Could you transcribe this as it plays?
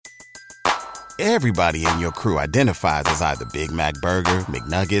Everybody in your crew identifies as either Big Mac Burger,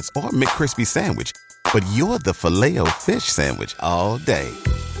 McNuggets, or McCrispy Sandwich. But you're the Filet-O-Fish Sandwich all day.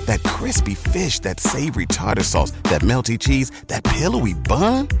 That crispy fish, that savory tartar sauce, that melty cheese, that pillowy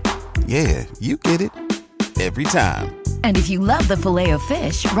bun. Yeah, you get it. Every time. And if you love the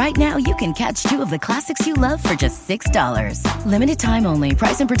Filet-O-Fish, right now you can catch two of the classics you love for just $6. Limited time only.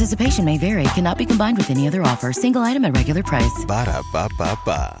 Price and participation may vary. Cannot be combined with any other offer. Single item at regular price.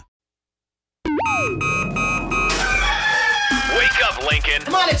 Ba-da-ba-ba-ba. Wake up, Lincoln.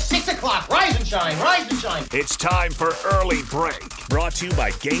 Come on, it's 6 o'clock. Rise and shine, rise and shine. It's time for Early Break. Brought to you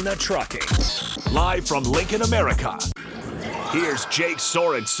by Gaina Trucking. Live from Lincoln, America. Here's Jake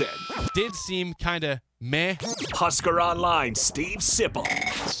Sorensen. Did seem kind of meh. Husker Online, Steve Sipple.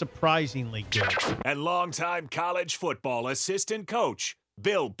 Surprisingly good. And longtime college football assistant coach,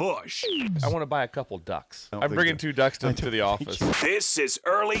 Bill Bush. I want to buy a couple ducks. I'm bringing 2 ducks to the office. This is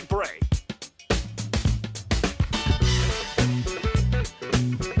Early Break.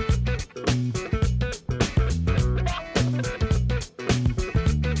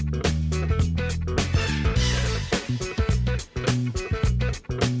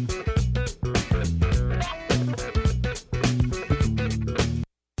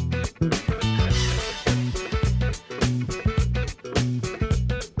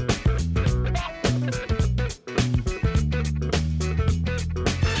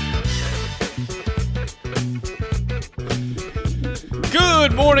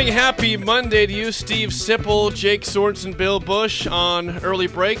 Good morning, happy Monday to you, Steve Sipple, Jake Sorensen, Bill Bush on Early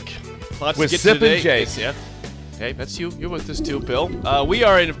Break. Lots With to get Sip to today. and Jake. Yes, yeah. Okay, that's you. You're with us too, Bill. We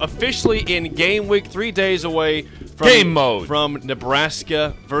are officially in Game Week, 3 days away from Game mode. From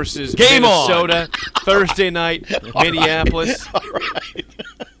Nebraska versus Game Minnesota. Thursday night, Minneapolis. All right.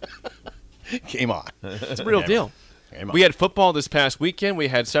 Game on. It's a real deal. Game on. We had football this past weekend. We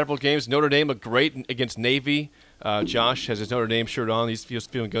had several games. Notre Dame looked great against Navy. Josh has his Notre Dame shirt on. He's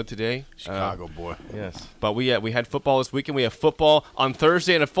feeling good today. Chicago boy. Yes. But we had football this weekend. We have football on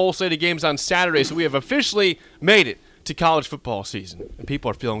Thursday and a full slate of games on Saturday. So we have officially made it to college football season, and people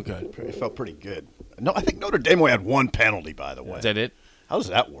are feeling good. It felt pretty good. No, I think Notre Dame only had one penalty, by the way. Is that it? How does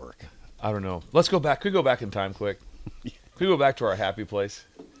that work? I don't know. Let's go back. Could we go back in time quick? Could we go back to our happy place?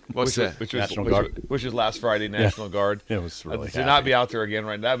 What's that? National Guard. Which was last Friday, National Guard. It was really to not be out there again,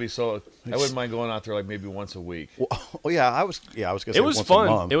 right? That'd be so. I wouldn't mind going out there like maybe once a week. Well, yeah, I was gonna say It was once fun.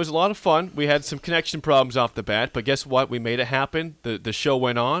 a month. It was a lot of fun. We had some connection problems off the bat, but guess what? We made it happen. The show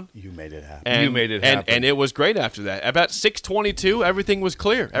went on. You made it happen. And, You made it happen. And it was great after that. About 6:22, everything was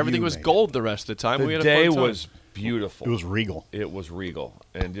clear. Everything was gold the rest of the time. The we had a day fun time. was beautiful. It was regal. It was regal,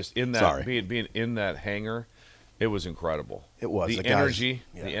 and just in that being in that hangar, it was incredible. It was. The energy,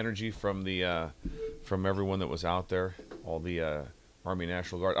 the energy from from everyone that was out there, all the Army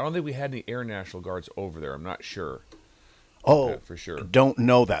National Guard. I don't think we had any Air National Guards over there. I'm not sure. Oh, for sure. Don't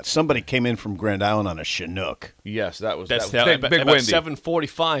know that. Somebody came in from Grand Island on a Chinook. Yes, that was Big about Windy.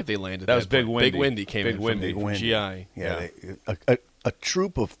 7:45 they landed. That was Big Windy. Big Windy came in from GI. Yeah. A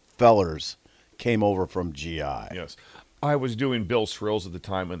troop of fellers came over from GI. Yes. I was doing Bill Thrills at the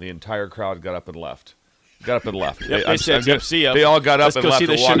time, and the entire crowd got up and left. Yep, they said, see ya. They all got up Let's and go left see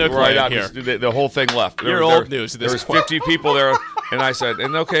the and walked Chinook right out. here. The whole thing left. You're old news at this There was point. 50 people there, and I said,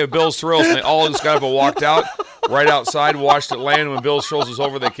 and okay, Bill's Thrills. And they all just got up and walked out, right outside, watched it land. When Bill's Thrills was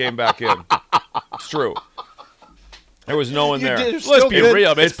over, they came back in. It's true. There was no one there. Let's be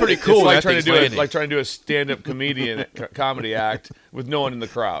real, man. It's pretty cool. It's like trying to do a stand-up comedy act with no one in the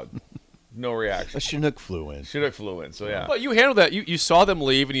crowd. No reaction. A Chinook flew in. So yeah. But you handled that. You saw them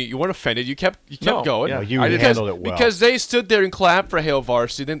leave, and you weren't offended. You kept going. Yeah, you handled it well. Because they stood there and clapped for Hail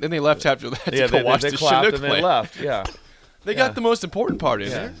Varsity. Then they left after that to go watch they the clapped Chinook and play. they left. Yeah. They got the most important part in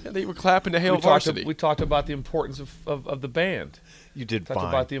there. Yeah, they were clapping to Hail Varsity. We talked about the importance of the band. You did talked fine.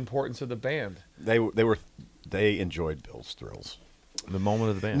 about the importance of the band. They enjoyed Bill's Thrills. The moment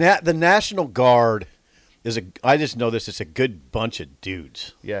of the band. The National Guard I just know this. It's a good bunch of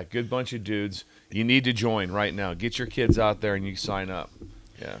dudes. Yeah, good bunch of dudes. You need to join right now. Get your kids out there and you sign up.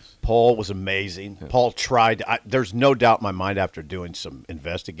 Yes. Paul was amazing. Yeah. Paul tried. There's no doubt in my mind after doing some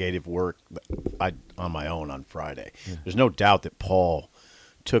investigative work on my own on Friday. Yeah. There's no doubt that Paul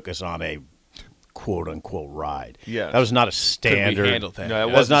took us on a quote-unquote ride. Yeah. That was not a standard. No,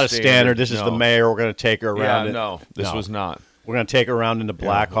 it was not a standard. This is the mayor. We're going to take her around. This was not. We're going to take her around into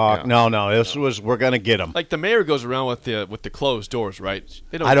Blackhawk. Yeah. No. This was we're going to get them. Like the mayor goes around with the closed doors, right?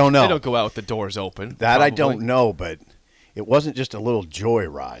 I don't know. They don't go out with the doors open. That probably. I don't know, but it wasn't just a little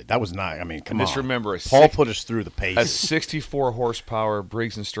joyride. That was nice. I mean, come on. Just remember, Paul put us through the a paces. 64 horsepower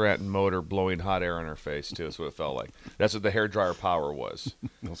Briggs & Stratton motor blowing hot air in our face, too. That's what it felt like. That's what the hairdryer power was.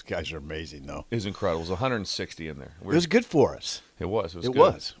 Those guys are amazing, though. It was incredible. It was 160 in there. It was good for us. It was. It It good.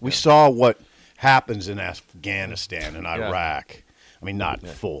 was. We saw what happens in Afghanistan and Iraq. I mean, not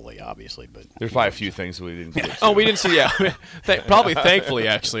fully, obviously, but There's probably a few things we didn't get to. Oh, we didn't see. Yeah, probably thankfully,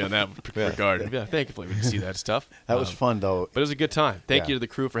 actually, on that regard. Yeah, thankfully we didn't see that stuff. that was fun, though. But it was a good time. Thank you to the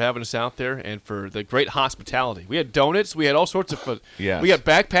crew for having us out there and for the great hospitality. We had donuts. We had all sorts of. Yes. We got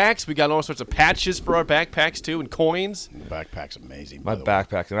backpacks. We got all sorts of patches for our backpacks too, and coins. The backpack's amazing. My by the way.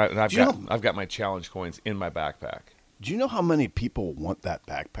 backpack, and I've got my challenge coins in my backpack. Do you know how many people want that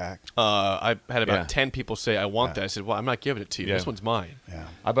backpack? I had about Yeah. 10 people say, "I want that." I said, "Well, I'm not giving it to you. Yeah. This one's mine. Yeah.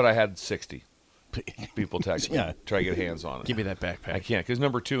 I bet I had 60 people text me, Yeah. try to get hands on it. Give me that backpack." I can't, because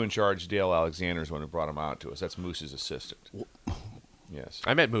number 2 in charge, Dale Alexander's one who brought him out to us. That's Moose's assistant. Yes.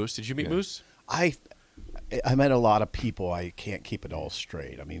 I met Moose. Did you meet Moose? I met a lot of people. I can't keep it all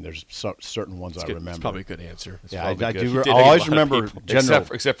straight. I mean, there's certain ones I It's remember. probably a good answer. Yeah, probably I good. do. He did I meet a always lot of remember people. General.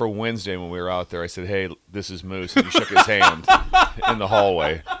 Except for Wednesday when we were out there, I said, "Hey, this is Moose," and he shook his hand in the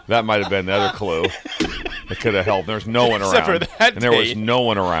hallway. That might have been the other clue that could have helped. There's no one around, Except for that and there was day. no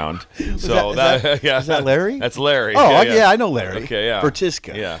one around. Is that Larry? That's Larry. Oh, yeah, I know Larry. Okay, yeah.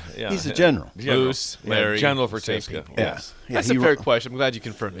 Vertiska. Yeah. He's the general. Moose, Larry, General same Vertiska. people. Yes. Yeah, That's he a fair ru- question. I'm glad you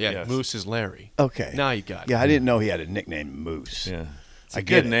confirmed it. Yeah, Yes. Moose is Larry. Okay. Now you got it. Yeah, I didn't know he had a nickname, Moose. Yeah. It's I a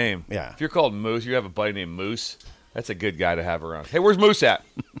get good it. name. Yeah. If you're called Moose, you have a buddy named Moose. That's a good guy to have around. Hey, where's Moose at?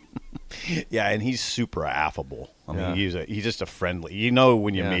 Yeah, and he's super affable. I mean, Yeah. he's just a friendly. You know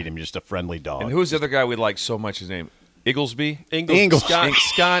when you Yeah. meet him, just a friendly dog. And who's the other guy we like so much? His name? Igglesby?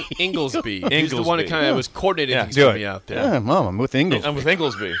 Scott Inglesby. He's the one who kind of was coordinating Yeah. things Do for it. me out there. Yeah, Mom, I'm with Ingalls. I'm with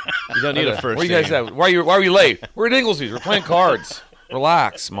Inglesby. You don't need a first Where you guys name. at? Why are you late? We're at Inglesby's. We're playing cards.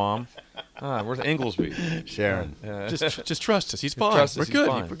 Relax, Mom. We're at Inglesby. Sharon. Just trust us. He's fine. trust us, We're he's good.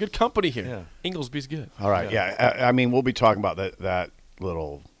 fine. We're good company here. Yeah. Inglesby's good. All right. Yeah. I mean, we'll be talking about that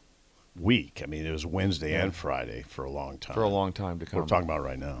little week. I mean, it was Wednesday and Friday for a long time. For a long time to come. We're talking about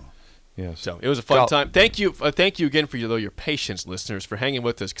right now. Yes. So it was a fun time. Thank you again for your patience, listeners, for hanging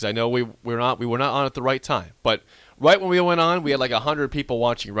with us because I know we were not on at the right time, but right when we went on, we had like 100 people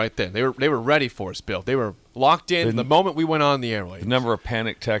watching right then. They were ready for us, Bill. They were locked in the moment we went on the airwaves. The number of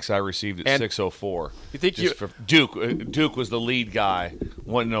panic texts I received at And 6:04. you think just for Duke? Duke was the lead guy.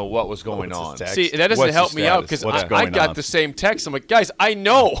 Wanted to know what was going on. text? See, that doesn't What's the help me out status? because What's I going got on? the same text. I'm like, guys, I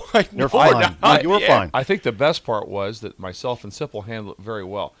know. You're fine. now. You were Yeah. fine. I think the best part was that myself and Sipple handled it very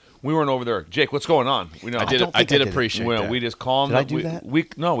well. We weren't over there. Jake, what's going on? We know. I did don't think I did it. appreciate We, that. we just calmed. Did I them. do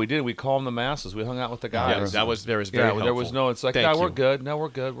that? No, we did. We calmed the masses. We hung out with the guys. Yeah, that was very Yeah, helpful. there was no. It's like, Thank no, you. we're good. No, we're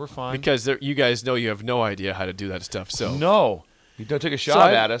good. We're fine. Because you guys know you have no idea how to do that stuff. So no, you took a So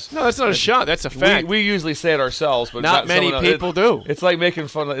shot at us. No, that's not a shot. That's a fact. We usually say it ourselves, but Not many someone- people do. It's like making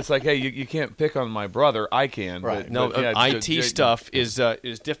fun of. It's like, hey, you can't pick on my brother. I can. Right. But, No, but, yeah, IT stuff is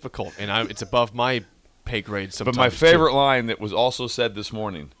difficult, and it's above my pay grade sometimes. But my too. favorite line that was also said this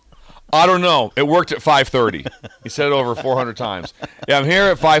morning. I don't know. It worked at 5:30. He said it over 400 times. Yeah, I'm here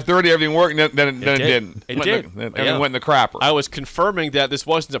at 5:30. Everything worked. And then it didn't. It did. Everything Yeah. went in the crapper. I was confirming that this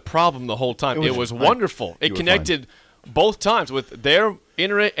wasn't a problem the whole time. It was wonderful. It were connected both times with their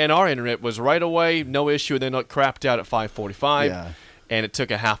internet and our internet was right away, no issue, and then it crapped out at 5:45. Yeah. And it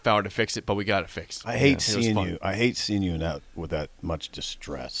took a half hour to fix it, but we got it fixed. I hate It was seeing fun. you. I hate seeing you with that much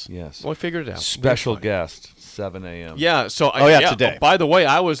distress. yes. Well, we figured it out. Special Very funny. guest, 7 a.m. Yeah, so today. By the way,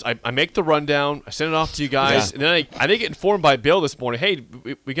 I make the rundown, I send it off to you guys, and then I did get informed by Bill this morning. Hey,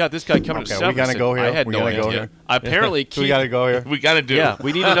 we got this guy coming Okay, at we 7. gotta I said, go here. I had We no gotta go idea. here. Apparently, We got to go here. We got to do. Yeah,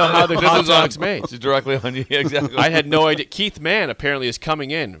 we need to know how the This hot is on- dog's made. It's directly on you. Exactly. I had no idea. Keith Mann apparently is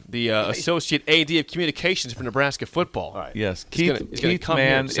coming in, the associate AD of communications for Nebraska football. All right. Yes. He's gonna Keith come here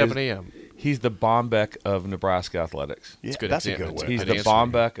Mann at 7 is- a.m. He's the Bombeck of Nebraska athletics. Yeah, good that's a example. good way. He's Good the answer.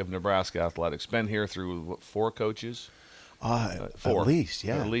 Bombeck of Nebraska athletics. Been here through what, 4 coaches. 4 At least,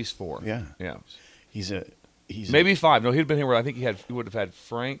 yeah. At least 4. Yeah. Yeah. He's Maybe 5. No, he'd been here. I think he would have had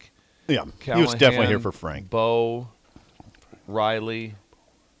Frank. Yeah. Callahan, He was definitely here for Frank. Bo, Riley,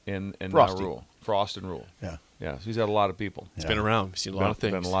 and Frosty. Rhule. Frost and Rhule. Yeah. Yeah. So he's had a lot of people. He's been around. He's seen a lot of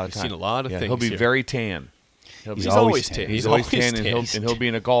things. Been a lot of He's time. seen a lot of Yeah, things. He'll be here. very tan. He's always tan. tan. He's always tan, tan. and he'll be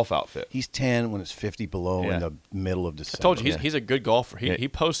in a golf outfit. He's 10 when it's 50 below Yeah. in the middle of December. I told you Yeah. he's a good golfer. Yeah. He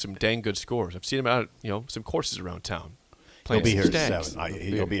posts some dang good scores. I've seen him out at some courses around town. He'll be here at Stags. 7.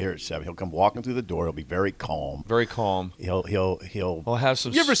 He'll be here at 7. He'll come walking through the door. He'll be very calm. Very calm. He'll He'll have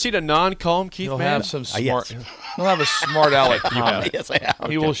some. You ever seen a non-calm Keith He'll man? have some smart. yes. He'll have a smart aleck comment. Yes, I have.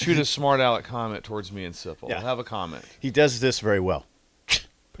 He will shoot a smart aleck comment towards me and Sipple. Yeah. He'll have a comment. He does this very well.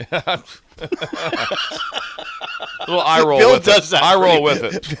 A little eye roll Bill with does it. that. Eye roll with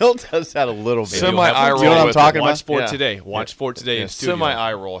it. Bill does that a little bit. Semi eye roll. You know what I'm with talking it. about? Watch for Yeah. today. Watch for today in studio. Semi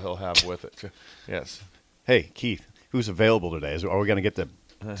eye roll he'll have with it. Yes. Hey, Keith, who's available today? Are we going to get the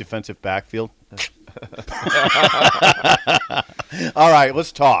defensive backfield? All right,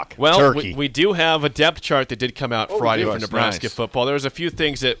 let's talk. Well, Turkey. we do have a depth chart that did come out Friday for Nice. Nebraska football. There was a few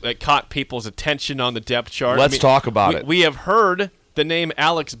things that caught people's attention on the depth chart. Let's talk about it. We have heard the name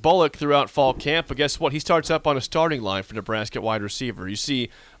Alex Bullock throughout fall camp, but guess what? He starts up on a starting line for Nebraska at wide receiver. You see,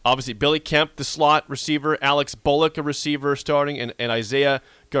 obviously, Billy Kemp, the slot receiver, Alex Bullock, a receiver starting, and Isaiah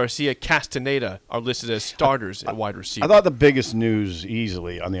Garcia Castaneda are listed as starters at wide receiver. I thought the biggest news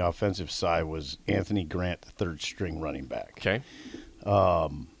easily on the offensive side was Anthony Grant, the third string running back. Okay.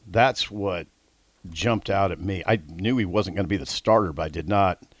 That's what jumped out at me. I knew he wasn't going to be the starter, but I did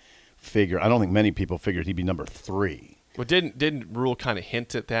not figure. I don't think many people figured he'd be number 3. Well, didn't Rhule kind of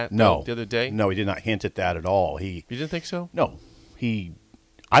hint at that No, the other day? No, he did not hint at that at all. You didn't think so? No,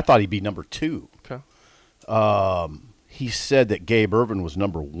 I thought he'd be number 2. Okay. He said that Gabe Ervin was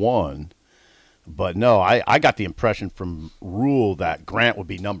number 1, but no, I got the impression from Rhule that Grant would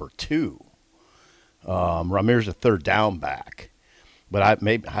be number 2. Ramirez a third down back, but I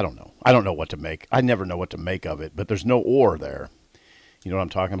don't know. I don't know what to make. I never know what to make of it. But there's no or there. You know what I'm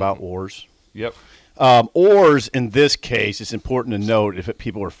talking about? Ors. Yep. Ors in this case, it's important to note if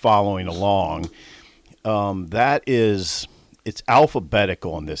people are following along. It's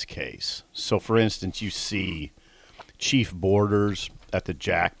alphabetical in this case. So, for instance, you see Chief Borders at the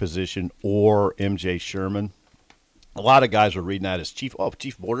jack position or MJ Sherman. A lot of guys are reading that as Chief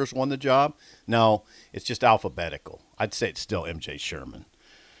Borders won the job. No, it's just alphabetical. I'd say it's still MJ Sherman.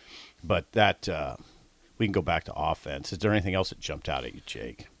 But that we can go back to offense. Is there anything else that jumped out at you,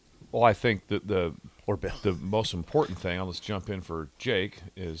 Jake? Well, I think that the Bill. The most important thing, I'll just jump in for Jake,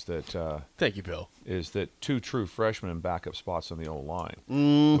 is that Thank you, Bill. is that 2 true freshmen in backup spots on the O-line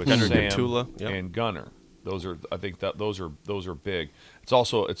with Gunnar Sam Gentula, yep. and Gunnar. Those are big. It's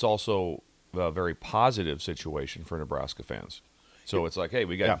also a very positive situation for Nebraska fans. So it's like, hey,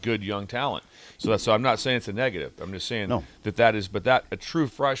 we got good young talent. So I'm not saying it's a negative. I'm just saying that a true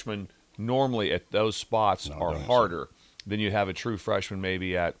freshman normally at those spots are harder than you have a true freshman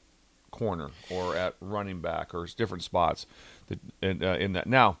maybe at corner or at running back or different spots in that.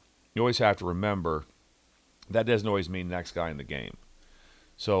 Now, you always have to remember that doesn't always mean next guy in the game.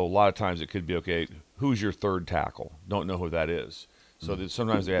 So a lot of times it could be, okay, who's your third tackle? Don't know who that is. So that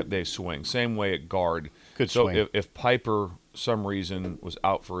sometimes they swing. Same way at guard. Swing. If Piper, some reason, was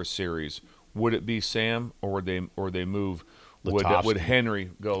out for a series, would it be Sam or would they move? Would Henry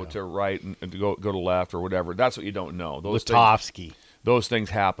go to right and go to left or whatever? That's what you don't know. Those things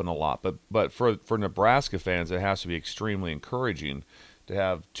happen a lot. But for Nebraska fans, it has to be extremely encouraging to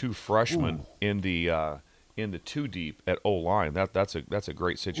have 2 freshmen in the 2 deep at O-line. That's a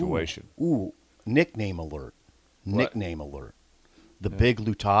great situation. Ooh, nickname alert. Nickname alert. The Big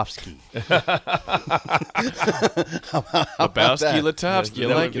Lutovsky. Lutovsky.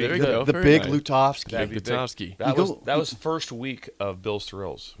 I like it. There you go. The Very Big nice. Lutovsky. Big Lutovsky. That was first week of Bill's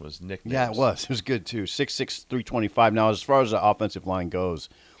Thrills was nicknames. Yeah, it was. It was good, too. 6'6", 325. Now, as far as the offensive line goes,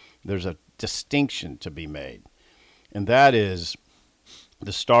 there's a distinction to be made, and that is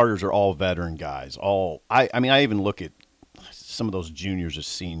the starters are all veteran guys. I even look at some of those juniors as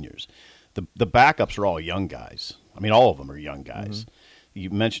seniors. The backups are all young guys. I mean, all of them are young guys. Mm-hmm. You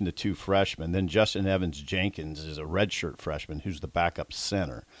mentioned the 2 freshmen. Then Justin Evans-Jenkins is a redshirt freshman who's the backup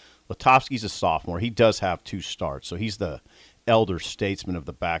center. Lutovsky's a sophomore. He does have 2 starts, so he's the elder statesman of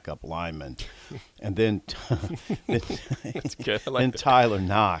the backup linemen. And then, That's good. I like that.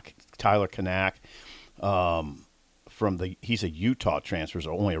 Tyler Kanak, he's a Utah transfer,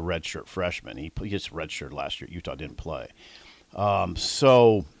 so only a redshirt freshman. He just redshirted last year. Utah didn't play.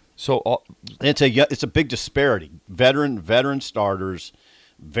 So it's a big disparity. Veteran starters,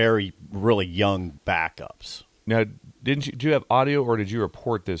 really young backups. Now, do you have audio, or did you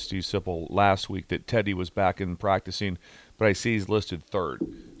report this to you, Sipple, last week that Teddy was back in practicing? But I see he's listed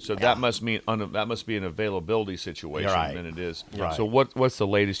 3rd, so that must be an availability situation. Right. Than it is. Right. So what's the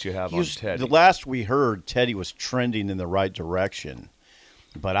latest you have on Teddy? The last we heard, Teddy was trending in the right direction,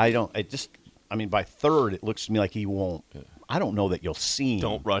 but by 3rd, it looks to me like he won't. I don't know that you'll see him.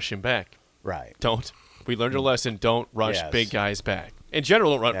 Don't rush him back. Right. Don't. We learned a lesson. Don't rush big guys back. In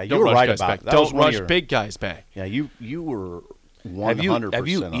general, don't you don't were rush right guys about back. it. That was Don't one of rush your- big guys back. Yeah, you were 100%. Have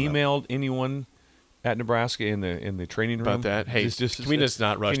you on that. emailed anyone at Nebraska in the training room About that? Hey, can we just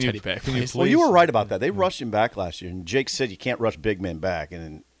not rush Teddy back, Can you please? Well, you were right about that. They rushed him back last year, and Jake said you can't rush big men back,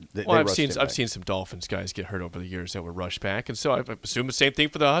 and they Well, rushed him back. I've seen some Dolphins guys get hurt over the years that were rushed back, and so I assume the same thing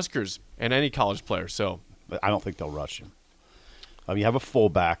for the Huskers and any college player. So But I don't think they'll rush him. You have a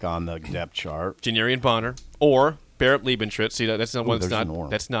fullback on the depth chart. Janarian Bonner or Barrett Liebentritt. See, that's not one there's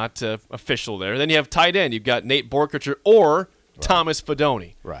that's Norm. not official there. Then you have tight end. You've got Nate Borkercher or Thomas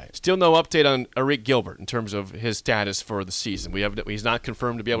Fedoni. Right. Still no update on Eric Gilbert in terms of his status for the season. He's not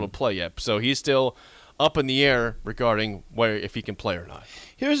confirmed to be able to play yet, so he's still up in the air regarding if he can play or not.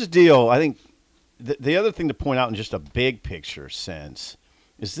 Here's the deal. I think the other thing to point out in just a big picture sense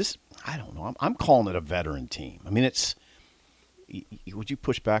is this. I don't know. I'm calling it a veteran team. I mean, it's. Would you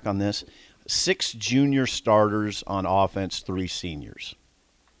push back on this? 6 junior starters on offense, 3 seniors.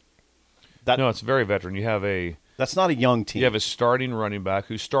 No, it's very veteran. That's not a young team. You have a starting running back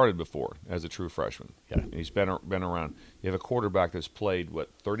who started before as a true freshman. Yeah. He's been around. You have a quarterback that's played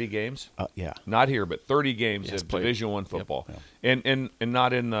 30 games? Yeah. Not here, but 30 games Yes, of played. Division I football. Yep. And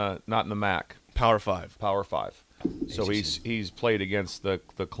not in the MAC. Power 5. Power 5. So he's played against the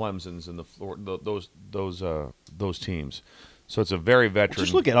Clemsons and those teams. So it's a very veteran.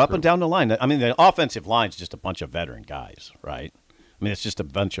 Just look at up and down the line. I mean, the offensive line's just a bunch of veteran guys, right? I mean, it's just a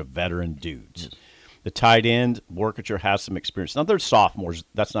bunch of veteran dudes. The tight end, Workature has some experience. Now, they're sophomores.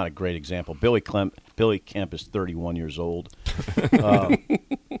 That's not a great example. Billy Kemp is 31 years old.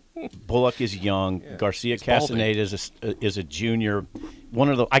 Bullock is young. Yeah. Garcia Castaneda is a junior.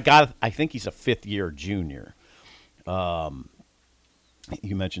 I think he's a fifth-year junior. You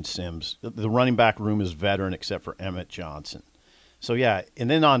mentioned Sims. The running back room is veteran except for Emmett Johnson. So, yeah, and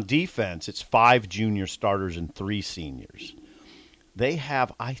then on defense, it's 5 junior starters and 3 seniors. They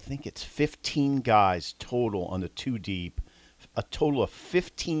have, I think it's 15 guys total on the 2 deep, a total of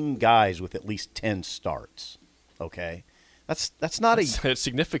 15 guys with at least 10 starts. Okay? That's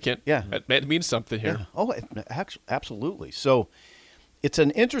significant. Yeah. It means something here. Yeah. Oh, absolutely. So it's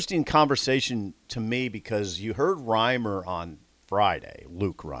an interesting conversation to me because you heard Reimer on Friday,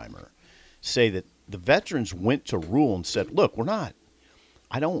 Luke Reimer, say that the veterans went to Rhule and said, look,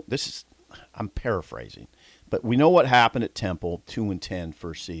 I'm paraphrasing, but we know what happened at Temple, 2-10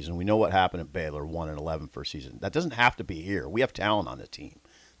 first season. We know what happened at Baylor, 1-11 first season. That doesn't have to be here. We have talent on the team.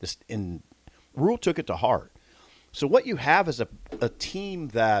 Rhule took it to heart. So what you have is a team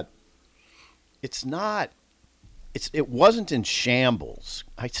that it wasn't in shambles.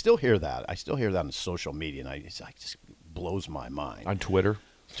 I still hear that. On social media, and it just blows my mind. On Twitter?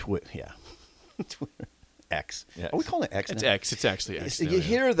 Yeah. Twitter. X. Yes. Are we calling it X It's now? X. It's actually X. You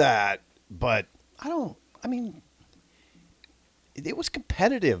hear that, but it was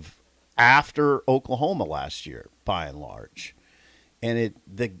competitive after Oklahoma last year, by and large. And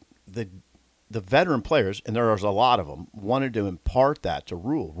the veteran players, and there was a lot of them, wanted to impart that to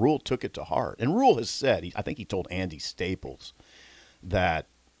Rhule. Rhule took it to heart. And Rhule has said, I think he told Andy Staples, that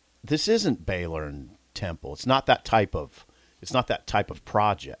this isn't Baylor and Temple. It's not that type of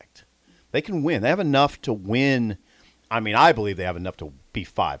project. They can win. They have enough to win. I believe they have enough to be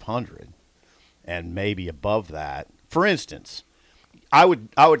 500 and maybe above that. For instance, I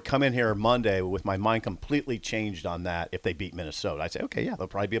would come in here Monday with my mind completely changed on that if they beat Minnesota. I'd say, okay, yeah, they'll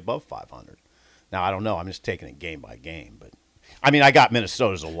probably be above 500. Now, I don't know. I'm just taking it game by game. But, I got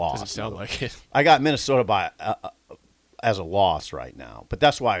Minnesota as a loss. Doesn't sound like it. I got Minnesota as a loss right now. But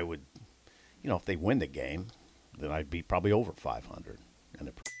that's why I would, if they win the game, then I'd be probably over 500.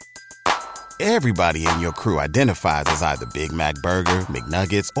 Everybody in your crew identifies as either Big Mac Burger,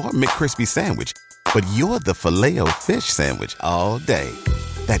 McNuggets, or McCrispy Sandwich. But you're the Filet-O-Fish Sandwich all day.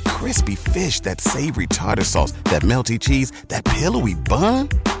 That crispy fish, that savory tartar sauce, that melty cheese, that pillowy bun.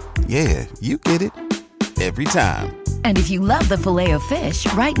 Yeah, you get it. Every time. And if you love the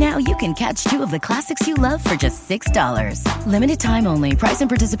Filet-O-Fish, right now you can catch 2 of the classics you love for just $6. Limited time only. Price and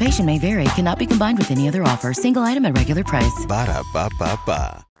participation may vary. Cannot be combined with any other offer. Single item at regular price.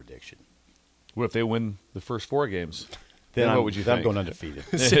 Ba-da-ba-ba-ba. Prediction. What if they win the first 4 games? Then what would you think? I'm going undefeated.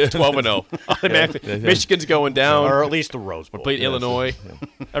 12-0. Automatically. Michigan's going down. Or at least the Rose Bowl. We're playing Illinois.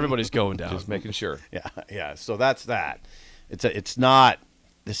 Everybody's going down. Just making sure. Yeah. So that's that. It's not.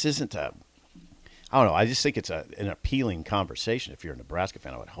 This isn't a. I don't know. I just think it's an appealing conversation if you're a Nebraska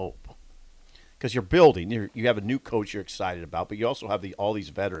fan. I would hope, because you're building. You have a new coach you're excited about, but you also have all these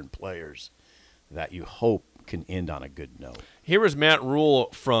veteran players that you hope can end on a good note. Here was Matt Rhule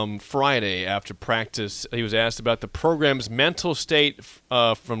from Friday after practice. He was asked about the program's mental state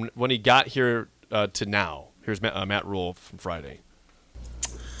from when he got here to now. Here's Matt Rhule from Friday.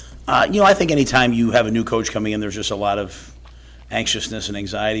 I think anytime you have a new coach coming in, there's just a lot of anxiousness and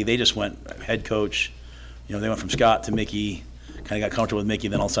anxiety. They just went head coach. They went from Scott to Mickey, kind of got comfortable with Mickey.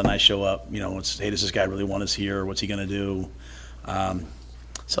 Then all of a sudden I show up. It's, hey, does this guy really want us here? What's he going to do?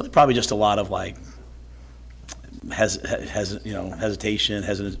 So there's probably just a lot of hesitation.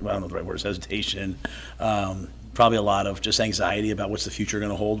 I don't know the right word is hesitation. Probably a lot of just anxiety about what's the future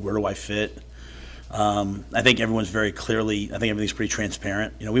going to hold. Where do I fit? I think everyone's very clearly. I think everything's pretty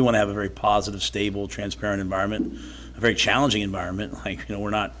transparent. We want to have a very positive, stable, transparent environment. A very challenging environment. We're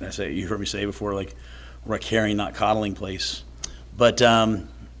not. You heard me say before. We're a caring, not coddling place. But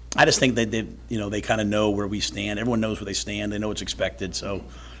I just think that they kind of know where we stand. Everyone knows where they stand. They know what's expected. So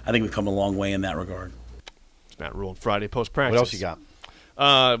I think we've come a long way in that regard. It's Matt Rhule, Friday post practice. What else you got?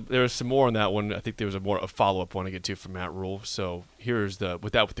 There was some more on that one. I think there was a follow-up one to get to from Matt Rhule. So here's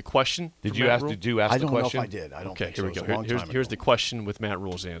with the question. Did you ask the question? I don't know if I did. I don't think so. Here we go. Here's the question with Matt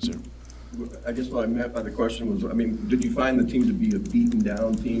Rhule's answer. I guess what I meant by the question was, did you find the team to be a beaten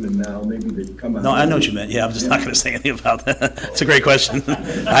down team, and now maybe they've come out? No, I know what you meant. Yeah, I'm just not going to say anything about that. It's a great question.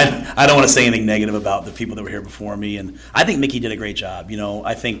 I don't want to say anything negative about the people that were here before me, and I think Mickey did a great job.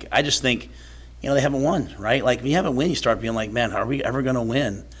 I just think they haven't won, right? When you haven't won, you start being like, man, are we ever going to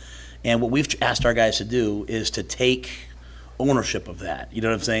win? And what we've asked our guys to do is to take ownership of that. You know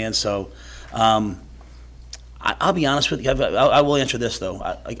what I'm saying? So I'll be honest with you. I will answer this, though.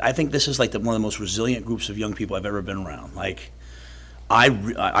 I think this is one of the most resilient groups of young people I've ever been around.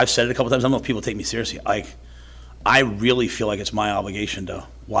 I've said it a couple times. I don't know if people take me seriously. I really feel like it's my obligation to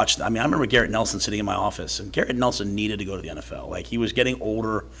watch. I remember Garrett Nelson sitting in my office, and Garrett Nelson needed to go to the NFL. He was getting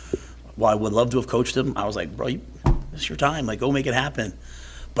older. While I would love to have coached him, I was like, bro, this is your time. Go make it happen.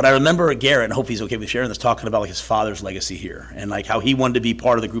 But I remember Garrett, and I hope he's okay with sharing this, talking about his father's legacy here and how he wanted to be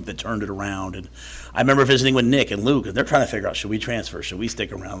part of the group that turned it around. And I remember visiting with Nick and Luke, and they're trying to figure out, should we transfer? Should we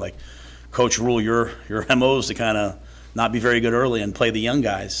stick around? Coach Rhule, your MO is to kind of not be very good early and play the young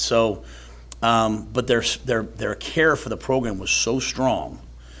guys. So, but their care for the program was so strong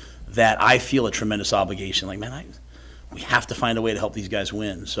that I feel a tremendous obligation. We have to find a way to help these guys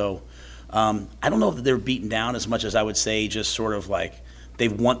win. So I don't know if they're beaten down as much as I would say just sort of they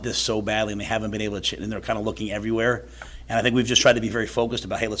want this so badly and they haven't been able to, and they're kind of looking everywhere. And I think we've just tried to be very focused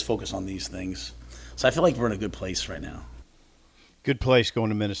about, hey, let's focus on these things. So I feel like we're in a good place right now. Good place going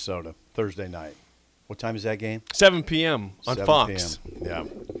to Minnesota Thursday night. What time is that game? 7 p.m. on 7 Fox. p.m. Yeah.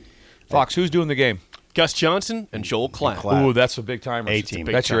 Fox, who's doing the game? Gus Johnson and Joel Klatt. Ooh, that's a big timer. A-team.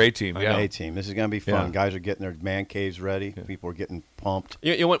 That's your A-team, yeah. A-team. This is going to be fun. Yeah. Guys are getting their man caves ready. Yeah. People are getting pumped.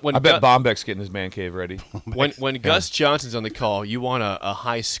 I bet Bombeck's getting his man cave ready. When Gus Johnson's on the call, you want a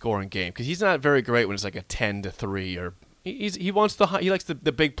high-scoring game because he's not very great when it's a 10-3 or he wants he likes the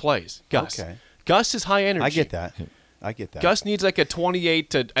big plays. Gus. Okay. Gus is high energy. I get that. Gus needs a 28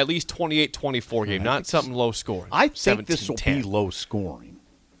 to at least 28-24 game, not something low scoring. I think this will be low scoring.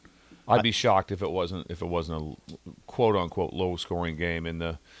 I'd be shocked if it wasn't a quote unquote low scoring game.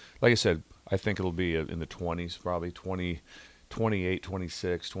 Like I said, I think it'll be in the 20s, probably 20, 28,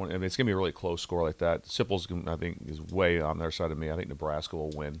 26, 20. It's gonna be a really close score like that. Sipple's, I think, is way on their side of me. I think Nebraska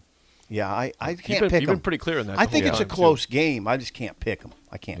will win. Yeah, I can't pick them. You've been pretty clear on that. I think it's a close game. I just can't pick them.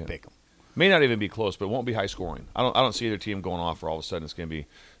 I can't pick them. May not even be close, but it won't be high scoring. I don't see either team going off, or all of a sudden it's going to be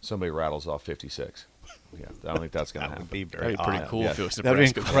somebody rattles off 56. Yeah, I don't think that's going to happen. That would be pretty cool if it was Nebraska. That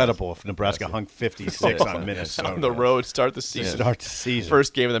would be incredible if Nebraska hung 56 on Minnesota. On the road, start the season.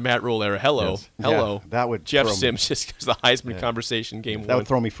 First game of the Matt Rhule era. Hello. Yeah, that would Jeff Sims just because the Heisman conversation game. That would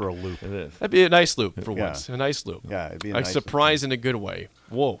throw me for a loop. That'd be a nice loop for once. A nice loop. Yeah, it'd be a nice surprise in a good way.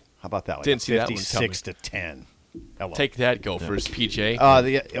 Whoa. How about that? Didn't see that one 56 to 10. Hello. Take that, Gophers, PJ.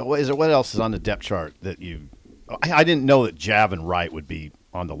 What else is on the depth chart that you? I didn't know that Javin Wright would be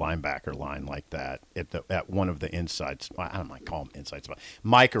on the linebacker line like that at one of the insides. I don't mind calling them inside spots.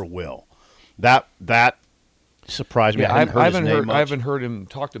 Mike or Will. That surprised me. Yeah, I haven't heard him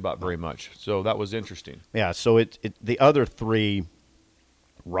talked about very much. So that was interesting. Yeah. So the other three,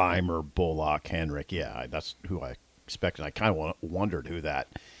 Reimer, Bullock, Henrik. Yeah, that's who I expected. I kind of wondered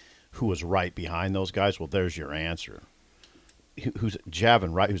who was right behind those guys. Well, there's your answer. Who's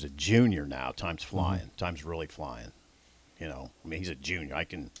Javin Wright, who's a junior now. Time's flying. Time's really flying. He's a junior. I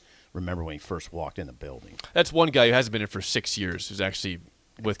can remember when he first walked in the building. That's one guy who hasn't been in for 6 years, who's actually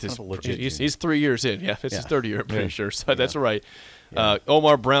with his. He's 3 years in. Yeah, it's his third year, I'm pretty sure. So that's all right. Yeah.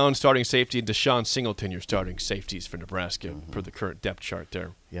 Omar Brown starting safety, and Deshaun Singleton, you're starting safeties for Nebraska for the current depth chart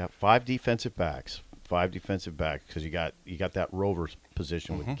there. Yeah, 5 defensive backs. 5 defensive backs because you got that rover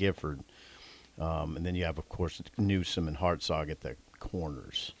position with Gifford, and then you have, of course, Newsome and Hartzog at the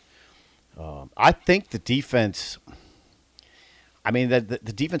corners. I think the defense. I mean, the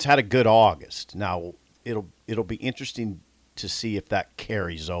defense had a good August. Now it'll be interesting to see if that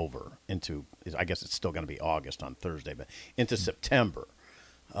carries over into. I guess it's still going to be August on Thursday, but into September,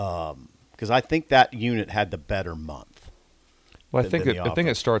 because I think that unit had the better month. Well, I think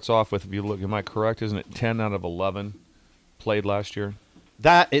it starts off with, if you look, am I correct? Isn't it 10 out of 11 played last year?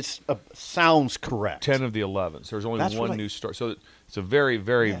 That sounds correct. 10 of the 11. So there's only one new start. So it's a very,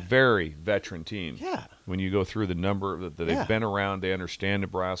 very, very veteran team. Yeah. When you go through the number that they've been around, they understand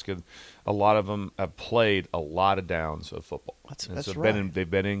Nebraska. A lot of them have played a lot of downs of football. That's right.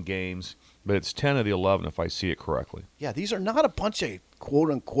 They've been in games, but it's 10 of the 11 if I see it correctly. Yeah, these are not a bunch of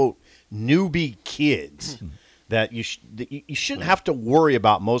quote-unquote newbie kids that you shouldn't have to worry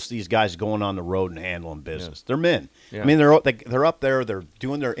about most of these guys going on the road and handling business. Yeah. They're men. Yeah. I mean, they're up there. They're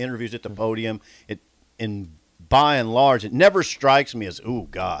doing their interviews at the podium. And by and large, it never strikes me as, oh,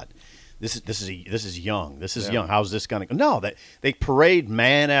 God, this is young. This is young. How's this going to go? No, they parade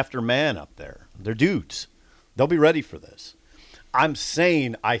man after man up there. They're dudes. They'll be ready for this. I'm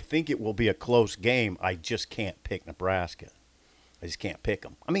saying I think it will be a close game. I just can't pick Nebraska. I just can't pick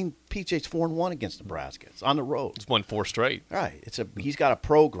them. I mean, PJ's 4-1 against Nebraska. It's on the road. He's won 4 straight. Right. He's got a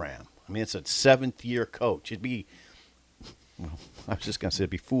program. I mean, it's a 7th-year coach. It'd be, well, I was just going to say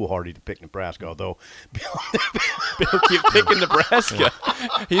it'd be foolhardy to pick Nebraska, although Bill keep picking Nebraska.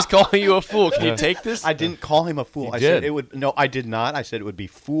 He's calling you a fool. Can you take this? I didn't call him a fool. Said it would. No, I did not. I said it would be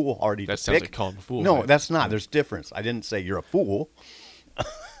foolhardy to pick. That sounds like calling him a fool. No, right? that's not. There's difference. I didn't say you're a fool.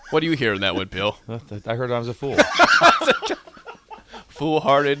 What do you hear in that one, Bill? I heard I was a fool.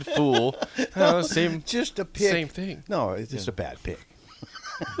 Foolhardy fool. Same. Just a pick. Same thing. No, it's just a bad pick.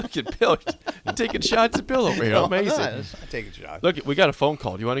 Look at Bill. You're taking shots at Bill over here. No, Amazing. I'm taking shots. Look, we got a phone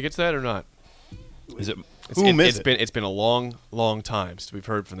call. Do you want to get to that or not? It's been a long, long time since we've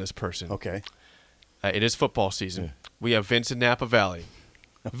heard from this person. Okay. It is football season. Yeah. We have Vince in Napa Valley.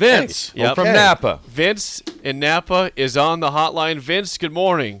 Vince from Napa. Vince in Napa is on the hotline. Vince, good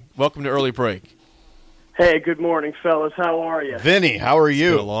morning. Welcome to Early Break. Hey, good morning, fellas. How are you? Vinny, how are you?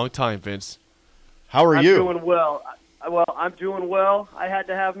 It's been a long time, Vince. How are you? I'm doing well. Well, I'm doing well. I had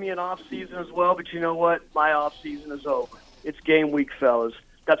to have me an off season as well, but you know what? My off season is over. It's game week, fellas.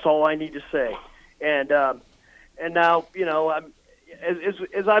 That's all I need to say. And now, you know,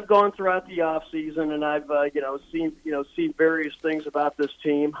 as I've gone throughout the off season, and I've seen various things about this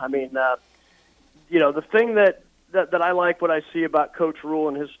team. I mean, the thing that I like what I see about Coach Rhule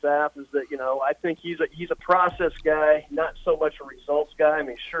and his staff is that, you know, I think he's a process guy, not so much a results guy. I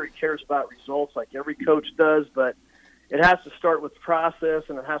mean, sure, he cares about results like every coach does, but it has to start with process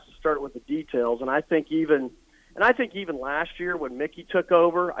and it has to start with the details. And I think even last year when Mickey took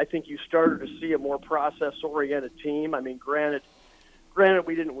over, I think you started to see a more process-oriented team. I mean, granted,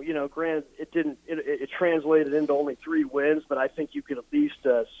 we didn't, you know, it translated into only 3 wins, but I think you could at least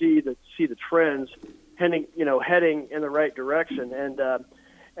see the trends heading in the right direction.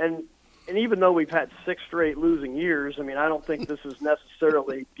 And even though we've had 6 straight losing years, I mean, I don't think this is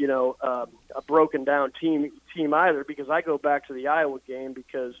necessarily, you know, a broken down team either, because I go back to the Iowa game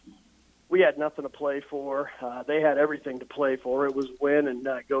because we had nothing to play for. They had everything to play for. It was win and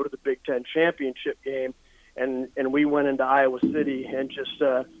go to the Big Ten championship game. And we went into Iowa City and just,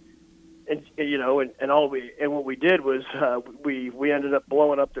 what we did was we ended up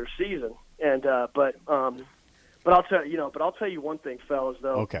blowing up their season. And, but I'll tell you one thing, fellas,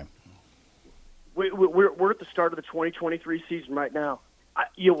 though. Okay. We're at the start of the 2023 season right now.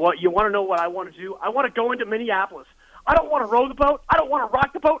 You want to know what I want to do? I want to go into Minneapolis. I don't want to row the boat. I don't want to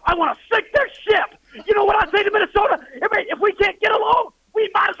rock the boat. I want to sink their ship. You know what I say to Minnesota? If we can't get along, we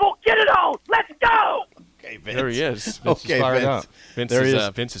might as well get it on. Let's go. Okay, Vince. There he is. Vince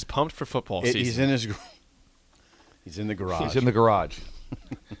Vince is pumped for football season. He's in the garage. He's in the garage.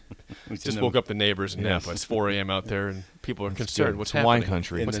 Just woke up the neighbors in Napa. It's 4 a.m. out there, and people are concerned. What's happening? Wine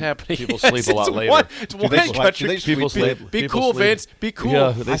country. What's happening? People sleep a lot later. It's wine country. People sleep. Be cool, Vince. Be cool. Yeah,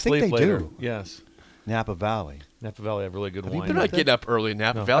 I think they later. do. Yes. Napa Valley. Napa Valley have really good wine. They're not getting up early in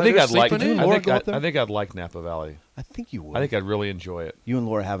Napa No. Valley. I think They're I'd like Napa Valley. I think you would. I think I'd really enjoy it. You and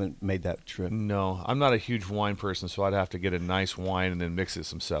Laura haven't made that trip. No, I'm not a huge wine person, so I'd have to get a nice wine and then mix it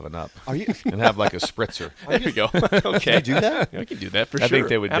some 7-Up. Are you? And have like a spritzer. There you go. Okay. Can you do that? Yeah, we can do that for I sure. think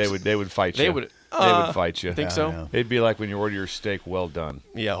they would fight you. They would fight you. Think so? know. It'd be like when you order your steak well done.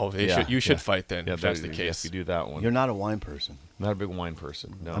 Yeah. You should fight then. Yeah, if that's the If case. you do that one. You're not a wine person. Not a big wine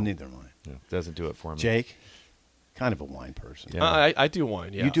person. No. Neither am I. Yeah, doesn't do it for me. Jake, kind of a wine person. Yeah. I do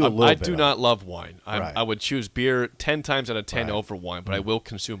wine. Yeah, You do a little I bit do of not love wine. Right. I would choose beer 10 times out of 10 Right. over wine, but I will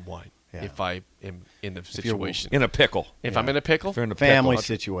consume wine. if I am in the situation. In a pickle. If I'm in a pickle? If you're in a family pickle,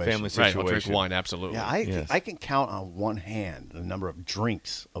 situation. Family Right, situation. I'll drink wine, absolutely. Yeah, I can count on one hand the number of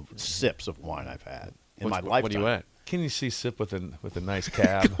drinks of sips of wine I've had in my lifetime. What are you at? Can you see sip with a nice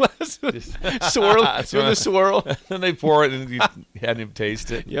cab? Swirl. Doing the swirl. And they pour it and you hadn't even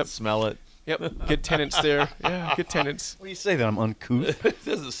taste it. Yep. Smell it. Yep. Good tenants there. Yeah, good tenants. What do you say that I'm uncouth? It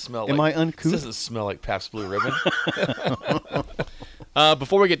doesn't smell Am like. I uncouth? It doesn't smell like Pabst Blue Ribbon.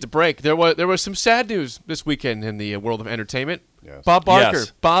 Before we get to break, there was some sad news this weekend in the world of entertainment. Yes. Bob Barker.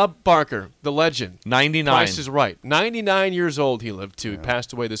 Yes. Bob Barker, the legend. 99. Price is right. 99 years old he lived to. He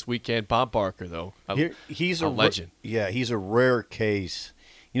passed away this weekend. Bob Barker, though. He's a legend. He's a rare case.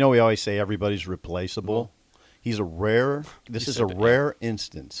 You know, we always say everybody's replaceable. This is a rare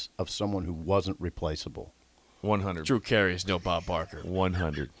instance of someone who wasn't replaceable. 100. Drew Carey is no Bob Barker.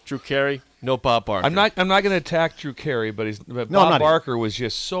 100. Drew Carey, no Bob Barker. I'm not going to attack Drew Carey, but Bob Barker was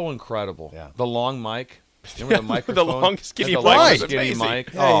just so incredible. Yeah. The long mic. Remember the microphone? The long skinny the mic. long Right. skinny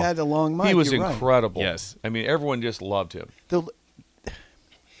mic. Yeah, he had the long mic. He was You're right. incredible. Yes. I mean, everyone just loved him.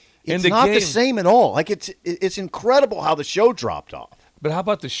 It's the not the game- same at all. Like it's incredible how the show dropped off. But how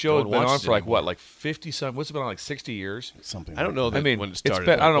about the show No had one been on watches for it like what, anymore. like 50-some? What's it been on, like 60 years? Something. I don't know. like That I mean, when it it's started.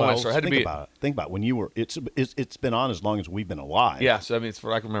 been- I don't know when it Well, started. Had to Think be- about it. Think about when you were. It's been on as long as we've been alive. Yes, I mean,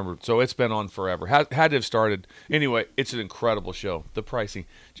 I can remember. So it's been on forever. Had to have started. Anyway, it's an incredible show. The pricing.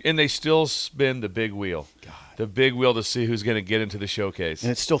 And they still spin the big wheel. God. The big wheel to see who's going to get into the showcase.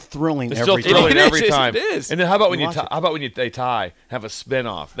 And it's still thrilling. It's every still thrilling time. every time. It is. And then how about when You you watch tie, it. how about when they tie, have a spin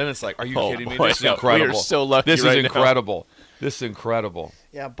off? Then it's like, are you Oh, kidding me? boy, This is no, we are incredible. so lucky This right is now. incredible. This is incredible.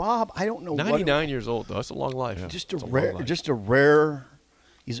 Yeah, Bob. I don't know. 99 years old, though. That's a long life. Just a It's long rare. life. Just a rare.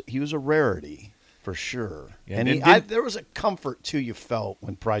 He was a rarity for sure. Yeah, and and there was a comfort too. You felt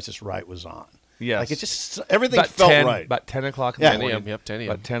when Price is Right was on. Yes. Like it just everything About felt 10, right. About 10 o'clock in Yeah. the 10 morning. a.m. Yep, 10 a.m.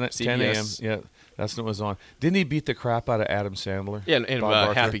 About 10 a.m. CBS. Yeah, that's when it was on. Didn't he beat the crap out of Adam Sandler? Yeah, and Bob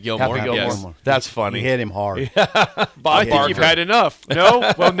Barker? Happy Gilmore. Happy Gilmore. Yes. That's funny. He hit him hard. I Bob think you've had enough.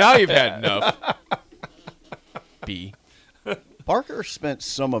 No? Well, now you've had enough. B. Barker spent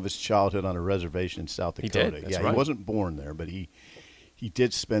some of his childhood on a reservation in South He Dakota. did, that's Yeah, right. he wasn't born there, but he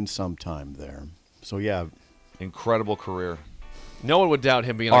did spend some time there. So yeah, Incredible career. No one would doubt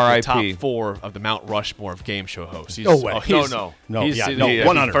him being like the R.I.P. top 4 of the Mount Rushmore of game show hosts. He's, No way. No. He's, yeah, he's no, he's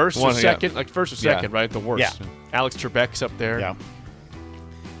 100. first or One, yeah. second, like first or second, Yeah. right? The worst. Yeah. Alex Trebek's up there. yeah.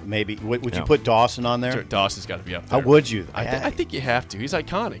 Maybe would you Yeah. put Dawson on there? Dawson's got to be up How there. would you? I think you have to. He's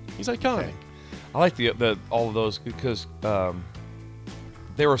iconic. He's iconic. I like the all of those because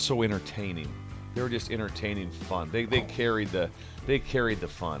they were so entertaining. They were just entertaining fun. They carried the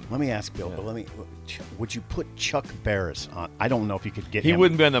fun. Let me ask Bill. But would you put Chuck Barris on? I don't know if you could get He him.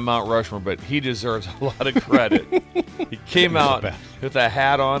 wouldn't be on the Mount Rushmore, but he deserves a lot of credit. He came out bad. with a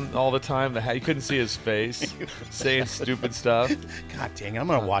hat on all the time. The hat, you couldn't see his face, saying stupid stuff. God dang it! I'm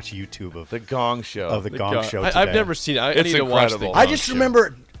gonna watch YouTube of The Gong Show. the Gong Show. I've today. never seen it. I It's need to watch the incredible. I Gong just Show.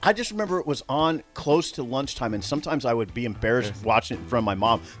 remember. I just remember it was on close to lunchtime, and sometimes I would be embarrassed watching it in front of my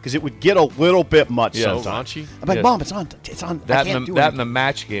mom because it would get a little bit much. Yeah. sometimes. Raunchy? I'm like, Yeah. Mom, it's on. It's on. I that can't and do the, that it. and the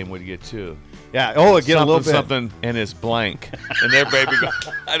match game would get too. Yeah. Oh, it get a little bit. Something and it's blank, and their baby go,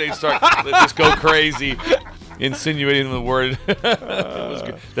 and they just go crazy, insinuating the word. It was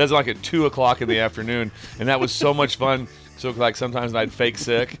good. That was like at 2:00 in the afternoon, and that was so much fun. So like sometimes I'd fake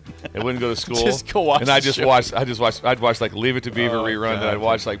sick and wouldn't go to school, Just go watch and I the just show. watched. I'd watch like Leave It to Beaver rerun, and God. I'd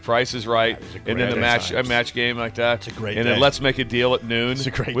watch like Price is Right, and then the great a match game like that. It's a great and day. then Let's Make a Deal at noon. It's a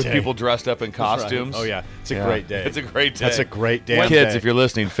great with day. people dressed up in costumes. Oh yeah, it's a great day. It's a great day. That's a great damn Kids, day. if you're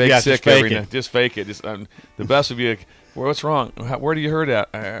listening, fake Yeah, just sick fake every it. night. Just fake it. Just, the best of you. What's wrong? Where do you hurt at?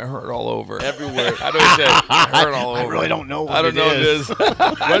 I hurt all over. Everywhere. How do you say? I hurt all over. I really don't know what I don't it know what it is. is.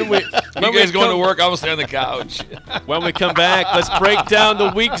 When we You guys going to work? I'm gonna stay on the couch. When we come back, let's break down the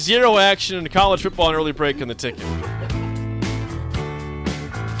Week 0 action in college football and early break in the ticket.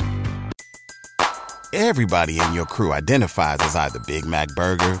 Everybody in your crew identifies as either Big Mac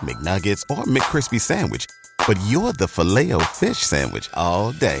Burger, McNuggets, or McCrispy Sandwich. But you're the Filet-O-Fish Sandwich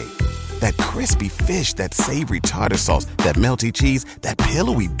all day. That crispy fish, that savory tartar sauce, that melty cheese, that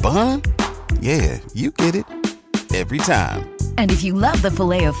pillowy bun. Yeah, you get it. Every time. And if you love the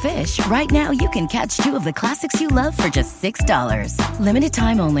Filet-O-Fish, right now you can catch 2 of the classics you love for just $6. Limited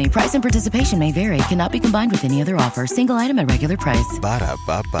time only. Price and participation may vary. Cannot be combined with any other offer. Single item at regular price.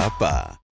 Ba-da-ba-ba-ba.